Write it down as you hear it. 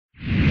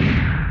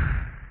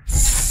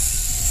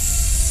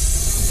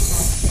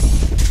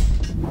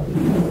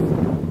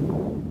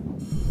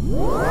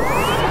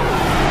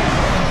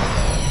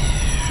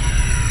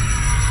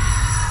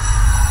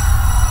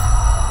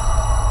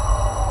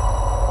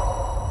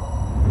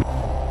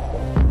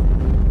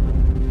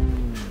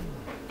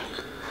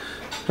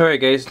Alright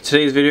guys, in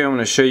today's video I'm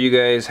going to show you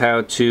guys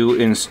how to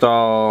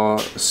install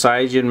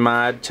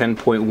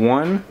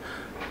CM10.1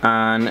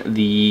 on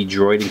the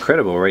Droid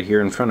Incredible right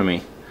here in front of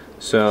me.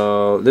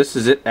 So this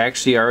is it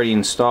actually already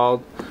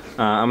installed.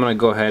 I'm going to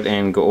go ahead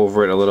and go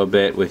over it a little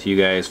bit with you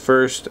guys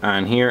first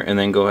on here and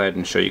then go ahead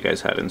and show you guys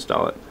how to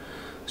install it.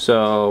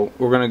 So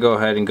we're going to go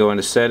ahead and go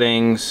into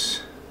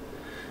settings,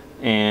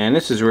 and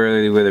this is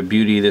really where the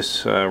beauty of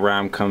this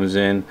ROM comes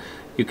in.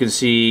 You can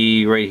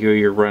see right here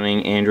you're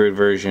running Android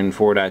version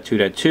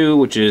 4.2.2,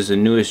 which is the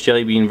newest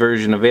Jelly Bean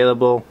version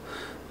available.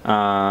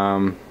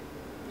 CygenMod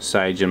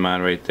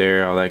right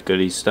there, all that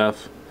goody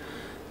stuff.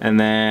 And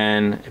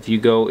then if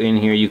you go in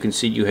here, you can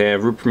see you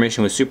have root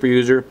permission with super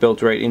user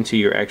built right into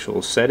your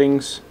actual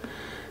settings.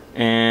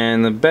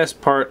 And the best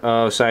part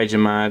of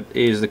CygenMod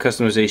is the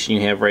customization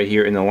you have right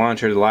here in the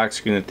launcher, the lock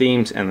screen, the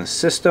themes, and the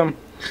system.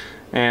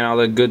 And all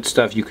the good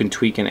stuff you can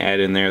tweak and add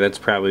in there. That's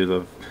probably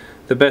the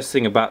best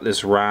thing about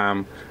this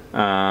ROM.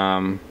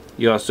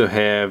 You also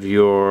have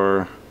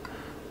your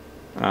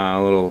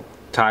little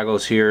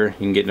toggles here. You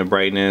can get into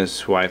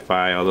brightness,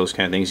 Wi-Fi, all those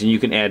kind of things, and you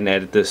can add and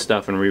edit this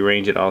stuff and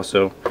rearrange it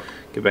also.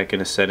 Get back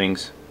into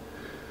settings.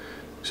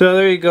 So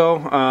there you go.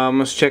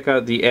 Let's check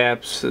out the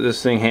apps that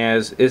this thing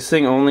has. This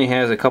thing only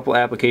has a couple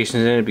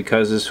applications in it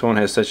because this phone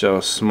has such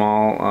a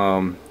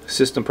small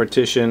system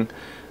partition.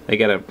 They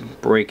gotta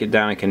break it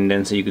down and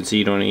condense it. You can see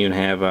you don't even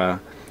have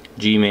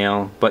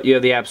Gmail, but you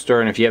have the App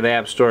Store, and if you have the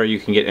App Store you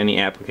can get any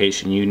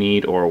application you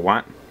need or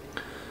want.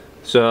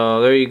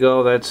 So there you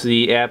go, that's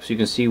the apps. You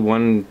can see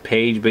one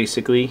page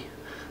basically.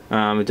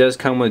 It does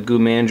come with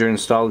Google Manager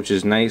installed, which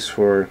is nice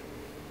for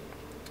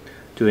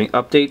doing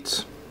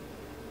updates.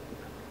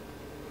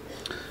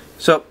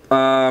 So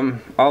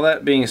all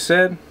that being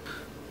said,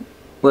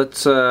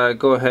 let's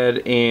go ahead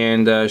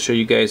and show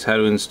you guys how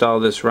to install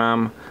this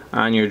ROM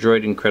on your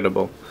Droid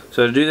Incredible.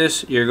 So to do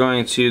this, you're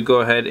going to go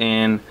ahead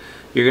and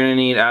you're going to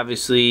need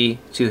obviously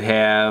to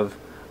have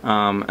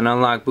an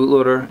unlocked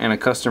bootloader and a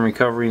custom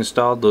recovery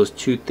installed, those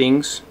two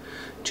things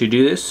to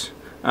do this.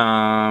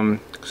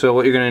 So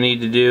what you're going to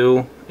need to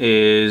do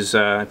is,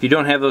 if you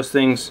don't have those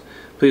things,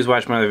 please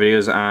watch my other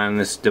videos on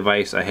this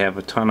device. I have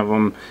a ton of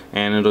them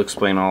and it'll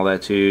explain all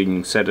that to you. You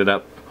can set it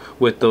up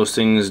with those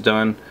things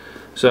done.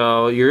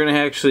 So you're going to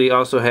actually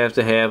also have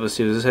to have, let's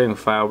see, does this have a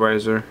file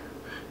browser?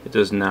 It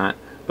does not.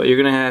 But you're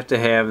going to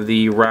have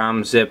the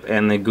ROM zip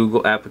and the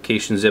Google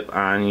application zip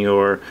on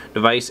your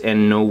device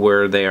and know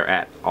where they are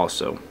at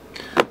also.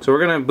 So we're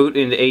going to boot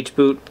into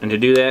HBoot, and to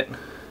do that,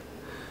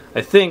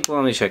 I think, well,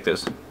 let me check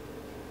this.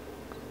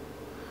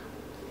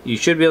 You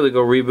should be able to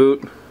go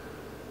reboot.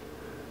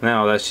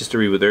 No, that's just a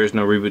reboot. There is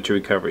no reboot to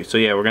recovery. So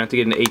yeah, we're going to have to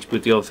get into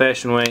HBoot the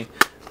old-fashioned way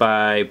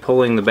by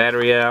pulling the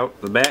battery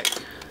out the back,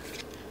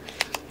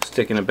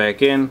 sticking it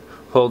back in,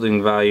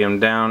 holding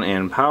volume down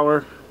and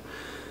power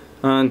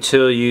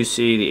until you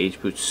see the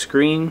HBoot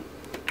screen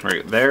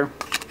right there.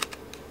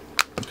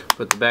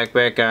 Put the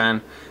back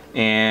on,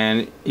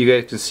 and you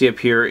guys can see up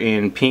here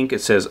in pink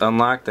it says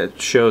unlocked.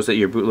 That shows that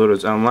your bootloader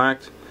is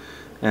unlocked.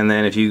 And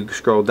then if you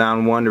scroll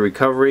down one to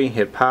recovery,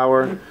 hit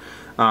power,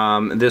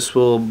 this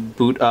will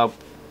boot up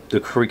the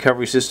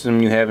recovery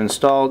system you have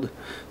installed,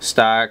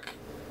 stock,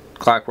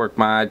 Clockwork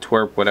Mod,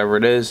 Twerp, whatever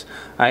it is.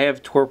 I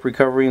have Twerp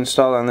recovery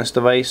installed on this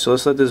device, so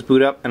let's let this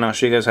boot up and I'll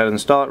show you guys how to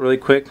install it really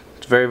quick.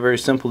 It's very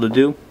simple to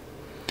do.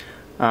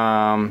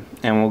 And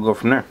we'll go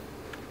from there.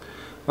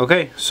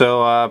 Okay,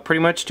 so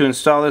pretty much to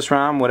install this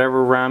ROM,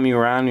 whatever ROM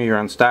you're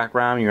on stock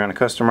ROM, you're on a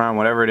custom ROM,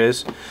 whatever it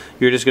is,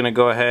 you're just going to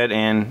go ahead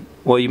and,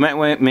 well, you may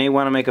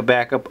want to make a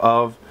backup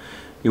of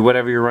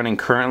whatever you're running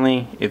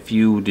currently if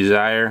you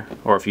desire,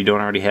 or if you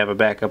don't already have a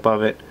backup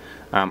of it.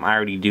 I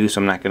already do,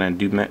 so I'm not going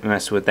to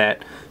mess with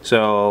that.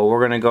 So we're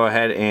going to go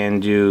ahead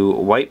and do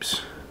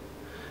wipes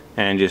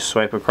and just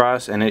swipe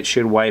across, and it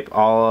should wipe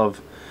all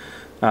of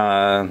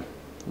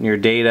your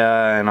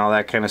data and all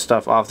that kind of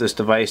stuff off this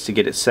device to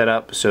get it set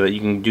up so that you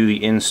can do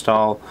the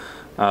install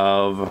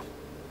of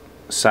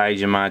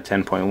CygenMod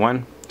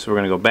 10.1. So we're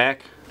going to go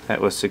back. That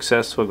was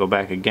successful. Go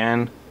back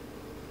again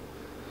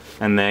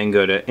and then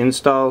go to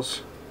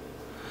installs.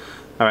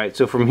 Alright,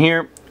 so from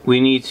here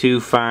we need to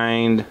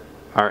find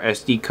our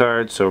SD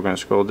card. So we're going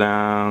to scroll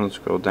down,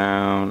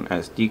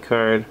 SD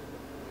card,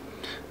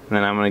 and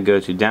then I'm going to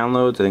go to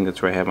downloads. I think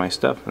that's where I have my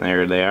stuff, and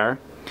there they are.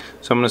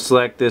 So I'm going to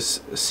select this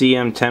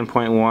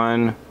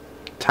CM10.1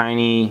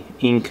 tiny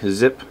ink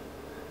zip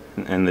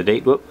and the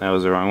date. Whoop, that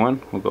was the wrong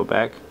one. We'll go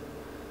back.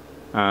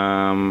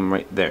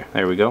 Right there.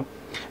 There we go.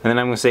 And then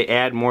I'm going to say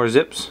add more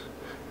zips.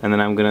 And then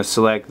I'm going to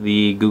select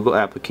the Google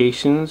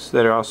applications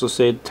that are also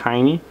said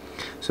tiny.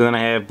 So then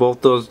I have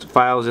both those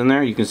files in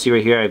there. You can see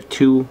right here I have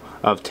 2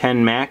 of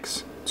 10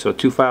 max. So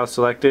 2 files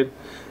selected.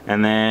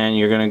 And then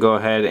you're going to go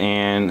ahead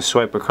and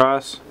swipe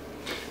across.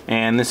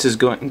 And this is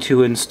going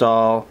to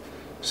install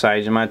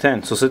CygenMod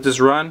 10. So let this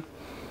run.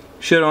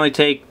 Should only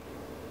take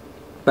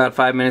about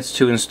 5 minutes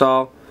to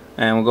install,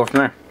 and we'll go from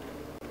there.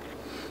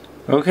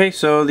 Okay,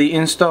 so the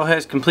install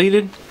has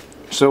completed.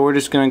 So we're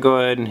just going to go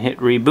ahead and hit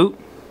reboot.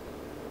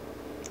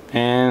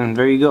 And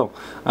there you go.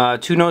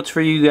 2 notes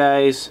for you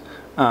guys.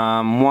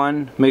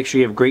 One, make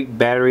sure you have great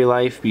battery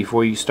life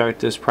before you start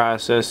this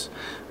process.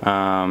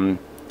 You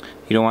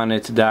don't want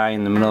it to die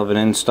in the middle of an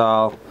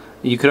install.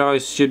 You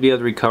should be able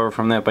to recover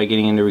from that by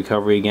getting into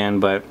recovery again,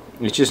 but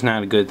it's just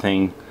not a good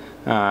thing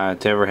to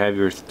ever have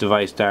your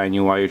device die on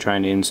you while you're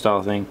trying to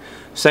install things.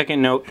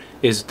 Second note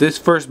is this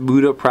first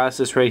boot up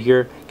process right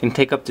here can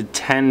take up to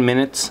 10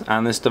 minutes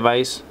on this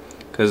device,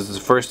 because it's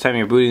the first time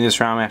you're booting this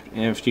ROM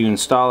after you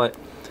install it.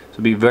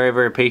 So be very,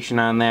 very patient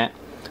on that.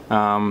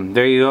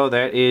 There you go.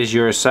 That is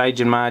your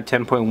CM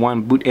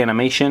 10.1 boot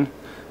animation.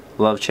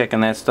 Love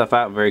checking that stuff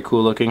out. Very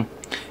cool looking.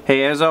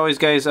 Hey, as always,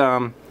 guys,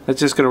 that's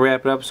just going to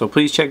wrap it up. So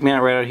please check me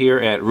out right out here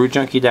at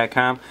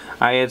rootjunkie.com.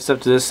 I add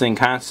stuff to this thing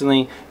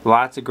constantly.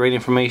 Lots of great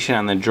information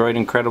on the Droid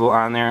Incredible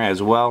on there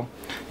as well.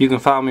 You can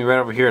follow me right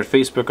over here at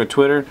Facebook or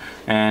Twitter.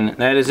 And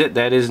that is it.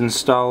 That is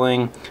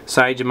installing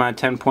CM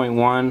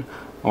 10.1,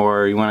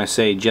 or you want to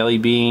say Jelly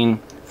Bean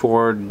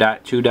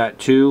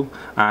 4.2.2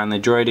 on the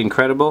Droid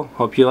Incredible.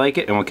 Hope you like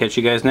it, and we'll catch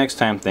you guys next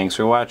time. Thanks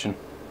for watching.